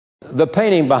The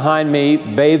painting behind me,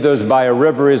 Bathers by a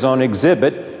River, is on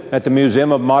exhibit at the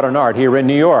Museum of Modern Art here in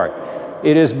New York.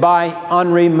 It is by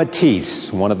Henri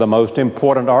Matisse, one of the most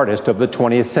important artists of the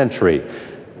 20th century.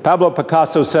 Pablo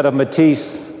Picasso said of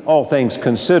Matisse, all things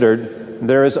considered,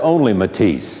 there is only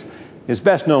Matisse. His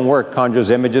best-known work conjures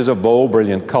images of bold,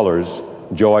 brilliant colors,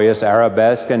 joyous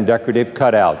arabesque, and decorative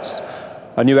cutouts.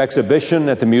 A new exhibition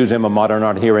at the Museum of Modern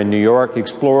Art here in New York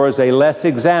explores a less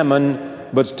examined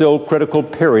but still critical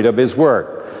period of his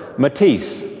work.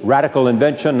 Matisse, Radical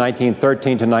Invention,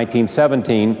 1913 to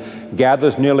 1917,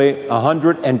 gathers nearly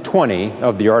 120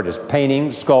 of the artist's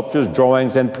paintings, sculptures,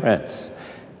 drawings, and prints.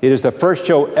 It is the first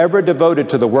show ever devoted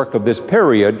to the work of this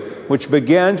period, which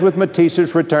begins with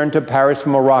Matisse's return to Paris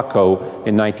from Morocco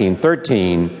in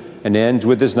 1913 and ends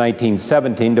with his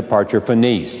 1917 departure for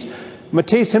Nice.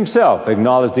 Matisse himself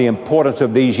acknowledged the importance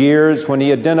of these years when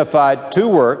he identified two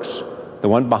works, the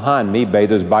one behind me,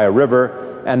 Bathers by a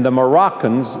River, and the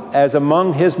Moroccans, as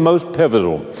among his most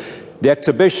pivotal. The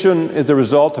exhibition is the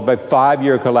result of a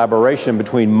 5-year collaboration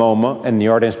between MoMA and the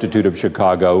Art Institute of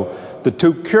Chicago. The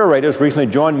two curators recently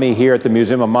joined me here at the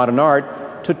Museum of Modern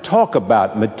Art to talk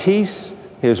about Matisse,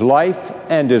 his life,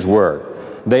 and his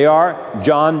work. They are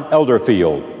John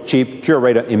Elderfield, Chief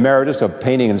Curator Emeritus of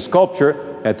Painting and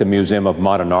Sculpture at the Museum of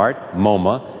Modern Art,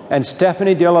 MoMA, and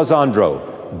Stephanie DAlessandro,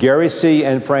 Gary C.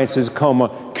 and Francis Coma,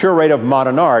 Curator of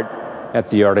Modern Art at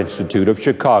the Art Institute of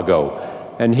Chicago.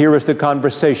 And here is the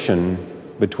conversation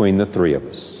between the three of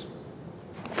us.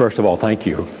 First of all, thank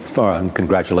you and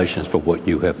congratulations for what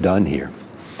you have done here.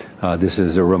 This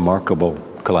is a remarkable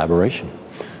collaboration.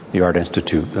 The Art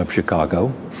Institute of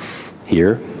Chicago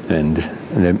here and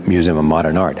the Museum of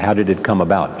Modern Art. How did it come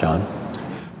about, John?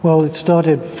 Well, it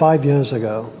started 5 years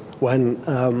ago when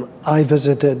I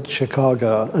visited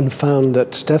Chicago and found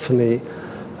that Stephanie,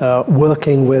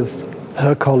 working with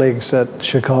her colleagues at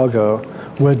Chicago,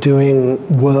 were doing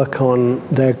work on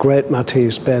their great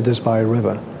Matisse, Bathers by a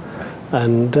River.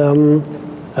 And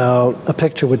a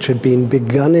picture which had been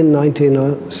begun in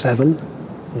 1907,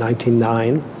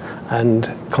 1909,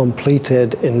 and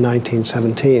completed in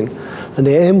 1917. And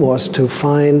the aim was to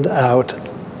find out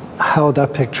how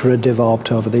that picture had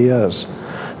developed over the years.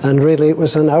 And really it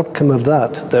was an outcome of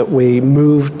that we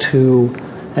moved to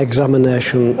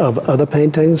examination of other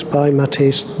paintings by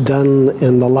Matisse done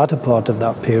in the latter part of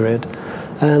that period.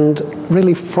 And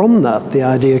really from that, the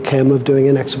idea came of doing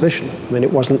an exhibition. I mean,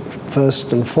 it wasn't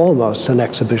first and foremost an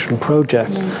exhibition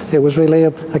project. It was really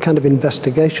a kind of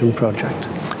investigation project.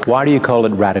 Why do you call it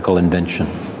Radical Invention?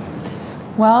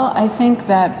 Well, I think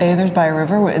that Bathers by a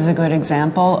River is a good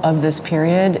example of this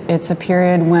period. It's a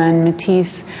period when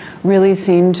Matisse really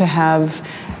seemed to have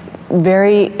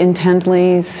very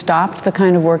intently stopped the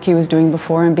kind of work he was doing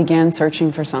before and began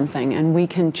searching for something. And we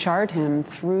can chart him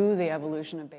through the evolution of